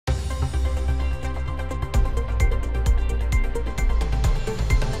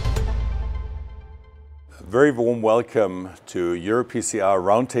very warm welcome to EuroPCR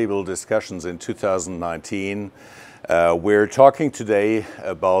roundtable discussions in 2019. We're talking today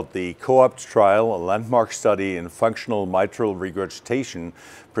about the COAPT trial, a landmark study in functional mitral regurgitation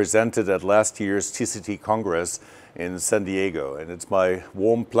presented at last year's TCT Congress in San Diego. And it's my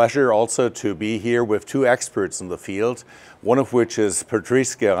warm pleasure also to be here with two experts in the field, one of which is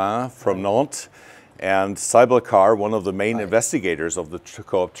Patrice Guerin from Nantes, and Saibal, one of the main investigators of the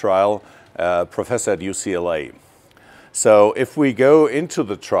COAPT trial, professor at UCLA. So if we go into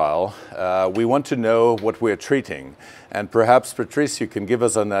the trial, we want to know what we're treating. And perhaps, Patrice, you can give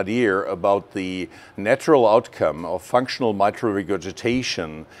us an idea about the natural outcome of functional mitral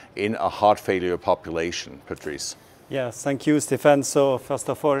regurgitation in a heart failure population. Patrice. Yes, thank you, Stephan. So first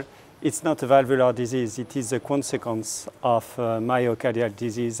of all, it's not a valvular disease. It is a consequence of myocardial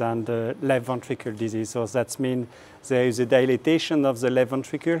disease and left ventricle disease. So that means there is a dilatation of the left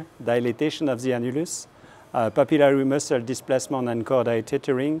ventricle, dilatation of the annulus, papillary muscle displacement and chordate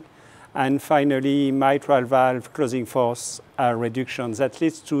tethering, and finally mitral valve closing force reduction that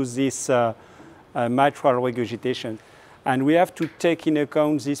leads to this mitral regurgitation. And we have to take into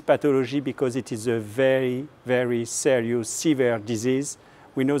account this pathology because it is a very, very serious, severe disease.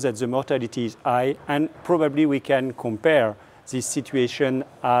 We know that the mortality is high, and probably we can compare this situation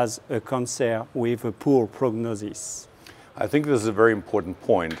as a cancer with a poor prognosis. I think this is a very important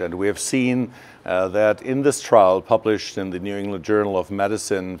point, and we have seen that in this trial published in the New England Journal of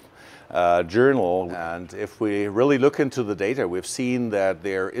Medicine journal, and if we really look into the data, we've seen that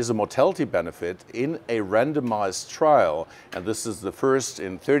there is a mortality benefit in a randomized trial, and this is the first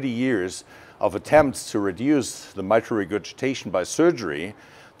in 30 years of attempts to reduce the mitral regurgitation by surgery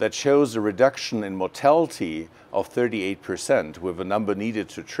that shows a reduction in mortality of 38% with a number needed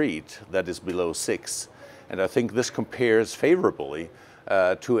to treat that is below 6. And I think this compares favorably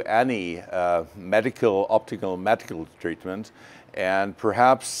to any optical medical treatment, and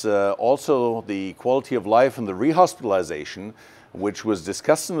perhaps also the quality of life and the rehospitalization, which was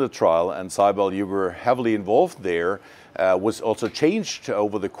discussed in the trial, and Saibal, you were heavily involved there, was also changed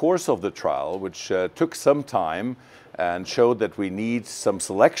over the course of the trial, which took some time and showed that we need some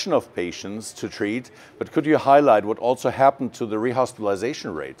selection of patients to treat. But could you highlight what also happened to the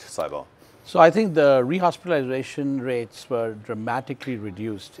rehospitalization rate, Saibal? So I think the rehospitalization rates were dramatically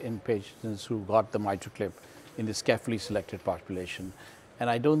reduced in patients who got the MitraClip in this carefully selected population. And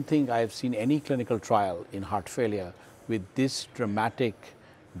I don't think I've seen any clinical trial in heart failure with this dramatic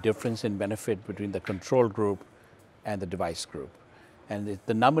difference in benefit between the control group and the device group. And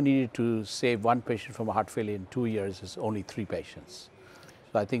the number needed to save one patient from a heart failure in 2 years is only 3 patients.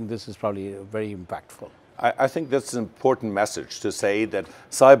 So I think this is probably very impactful. I think that's an important message to say that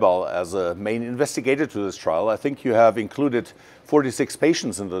Saibal, as a main investigator to this trial, I think you have included 46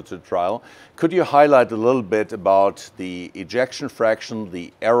 patients in the trial. Could you highlight a little bit about the ejection fraction,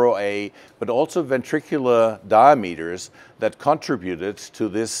 the ROA, but also ventricular diameters that contributed to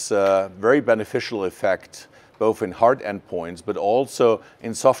this very beneficial effect, both in hard endpoints, but also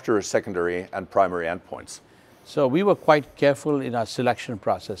in softer secondary and primary endpoints? So we were quite careful in our selection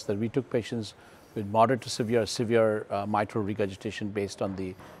process that we took patients with moderate to severe mitral regurgitation based on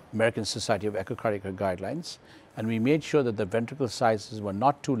the American Society of Echocardiography guidelines. And we made sure that the ventricle sizes were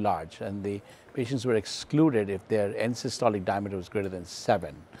not too large, and the patients were excluded if their end systolic diameter was greater than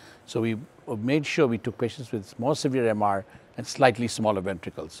 7. So we made sure we took patients with more severe MR and slightly smaller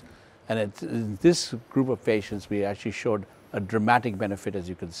ventricles. And in this group of patients, we actually showed a dramatic benefit, as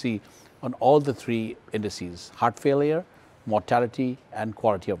you can see, on all the 3 indices: heart failure, mortality, and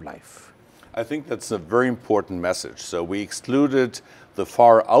quality of life. I think that's a very important message. So we excluded the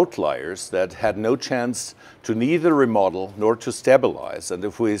far outliers that had no chance to neither remodel nor to stabilize. And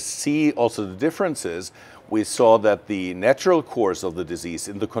if we see also the differences, we saw that the natural course of the disease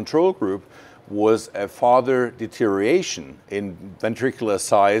in the control group was a further deterioration in ventricular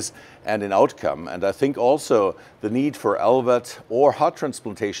size and in outcome. And I think also the need for LVAD or heart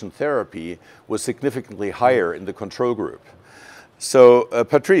transplantation therapy was significantly higher in the control group. So,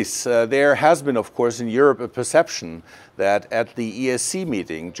 Patrice, there has been, of course, in Europe a perception that at the ESC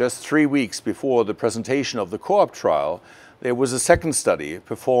meeting, just 3 weeks before the presentation of the COAPT trial, there was a second study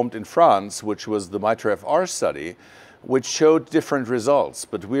performed in France, which was the MITRA-FR study, which showed different results.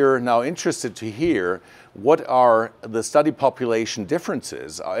 But we're now interested to hear what are the study population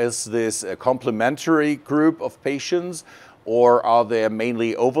differences. Is this a complementary group of patients, or are they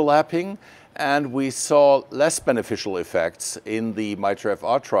mainly overlapping? And we saw less beneficial effects in the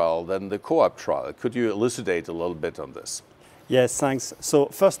MITRA-FR trial than the COAPT trial. Could you elucidate a little bit on this? Yes, thanks. So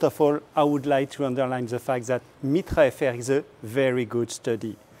first of all, I would like to underline the fact that MITRA-FR is a very good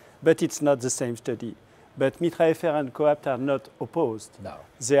study, but it's not the same study. But MITRA-FR and COAPT are not opposed. No,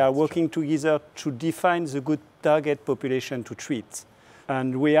 they are working together to define the good target population to treat.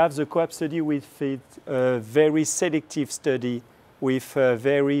 And we have the COAPT study with a very selective study with a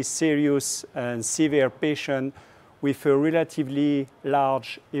very serious and severe patient with a relatively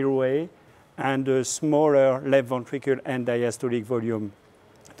large airway and a smaller left ventricle and diastolic volume.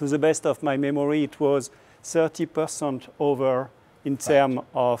 To the best of my memory, it was 30% over in terms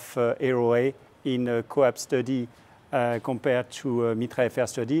of airway in a COAPT study compared to a MITRA-FR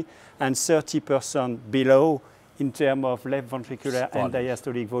study, and 30% below in terms of left ventricular and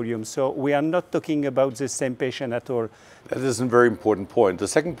diastolic volume. So we are not talking about the same patient at all. That is a very important point. The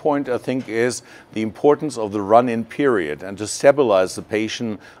second point, I think, is the importance of the run-in period and to stabilize the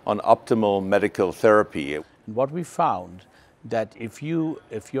patient on optimal medical therapy. What we found that if your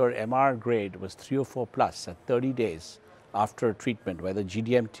MR grade was 3 or 4 plus at 30 days after treatment, whether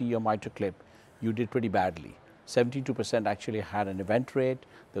GDMT or MitraClip, you did pretty badly. 72% actually had an event rate,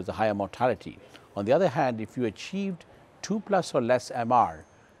 there was a higher mortality. On the other hand, if you achieved 2 plus or less MR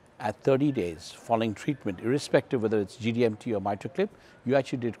at 30 days following treatment, irrespective whether it's GDMT or MitraClip, you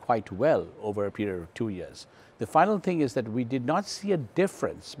actually did quite well over a period of 2 years. The final thing is that we did not see a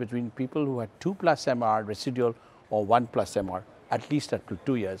difference between people who had 2 plus MR residual or 1 plus MR, at least at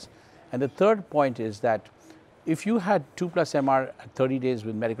 2 years. And the third point is that if you had 2 plus MR at 30 days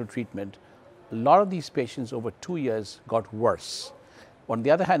with medical treatment, a lot of these patients over 2 years got worse. On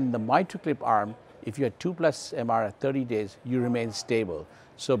the other hand, in the MitraClip arm, if you had 2 plus MR at 30 days, you remain stable.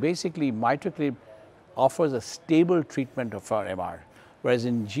 So basically, MitraClip offers a stable treatment of our MR, whereas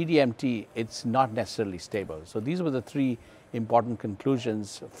in GDMT, it's not necessarily stable. So these were the 3 important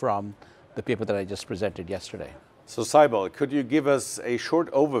conclusions from the paper that I just presented yesterday. So Saibal, could you give us a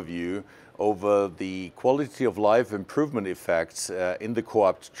short overview over the quality of life improvement effects in the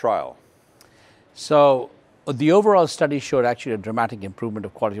COAPT trial? So the overall study showed actually a dramatic improvement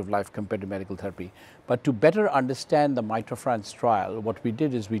of quality of life compared to medical therapy. But to better understand the MITRA-FR trial, what we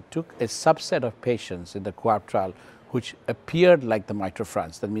did is we took a subset of patients in the COAPT trial which appeared like the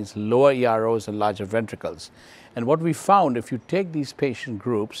MITRA-FR, that means lower EROs and larger ventricles. And what we found, if you take these patient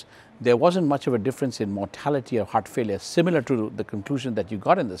groups, there wasn't much of a difference in mortality of heart failure, similar to the conclusion that you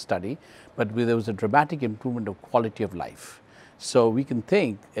got in the study, but there was a dramatic improvement of quality of life. So we can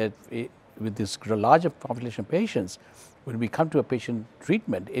think with this larger population of patients, when we come to a patient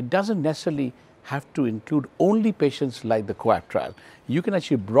treatment, it doesn't necessarily have to include only patients like the COAPT trial. You can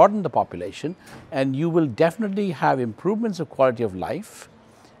actually broaden the population and you will definitely have improvements of quality of life,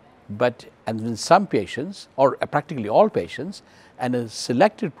 but in some patients, or practically all patients, and a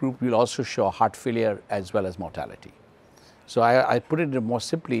selected group will also show heart failure as well as mortality. So I put it more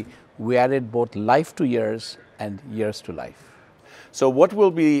simply, we added both life to years and years to life. So what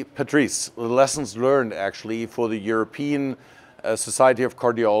will be, Patrice, the lessons learned actually for the European Society of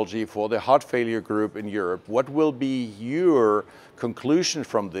Cardiology, for the heart failure group in Europe? What will be your conclusion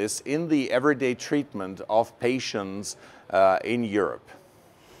from this in the everyday treatment of patients in Europe?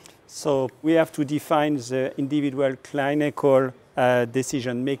 So we have to define the individual clinical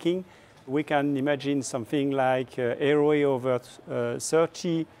decision making. We can imagine something like airway over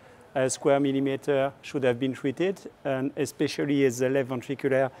 30 square millimeter should have been treated, and especially as the left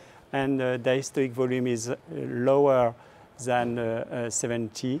ventricular and diastolic volume is lower than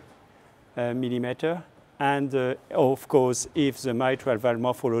 70 millimeter. And of course, if the mitral valve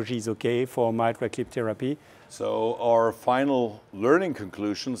morphology is okay for MitraClip therapy. So our final learning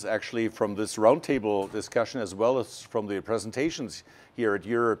conclusions actually from this roundtable discussion, as well as from the presentations here at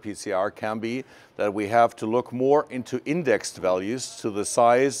EuroPCR, can be that we have to look more into indexed values to the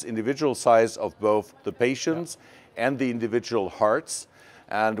size, individual size of both the patients and the individual hearts.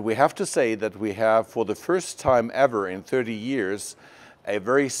 And we have to say that we have, for the first time ever in 30 years, a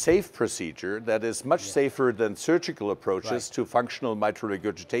very safe procedure that is much safer than surgical approaches to functional mitral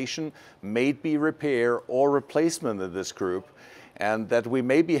regurgitation, maybe repair or replacement in this group, and that we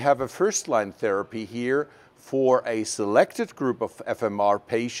maybe have a first-line therapy here for a selected group of FMR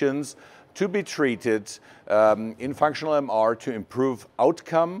patients to be treated in functional MR to improve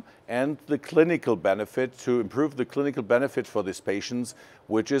outcome and the clinical benefit, to improve the clinical benefit for these patients,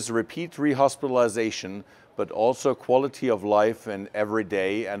 which is repeat rehospitalization, but also quality of life and every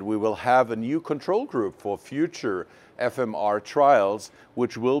day. And we will have a new control group for future FMR trials,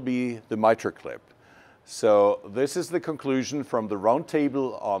 which will be the MitraClip. So this is the conclusion from the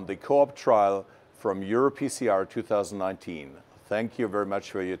roundtable on the COAPT trial from EuroPCR 2019. Thank you very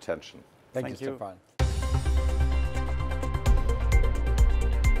much for your attention. Thank you, Stephan.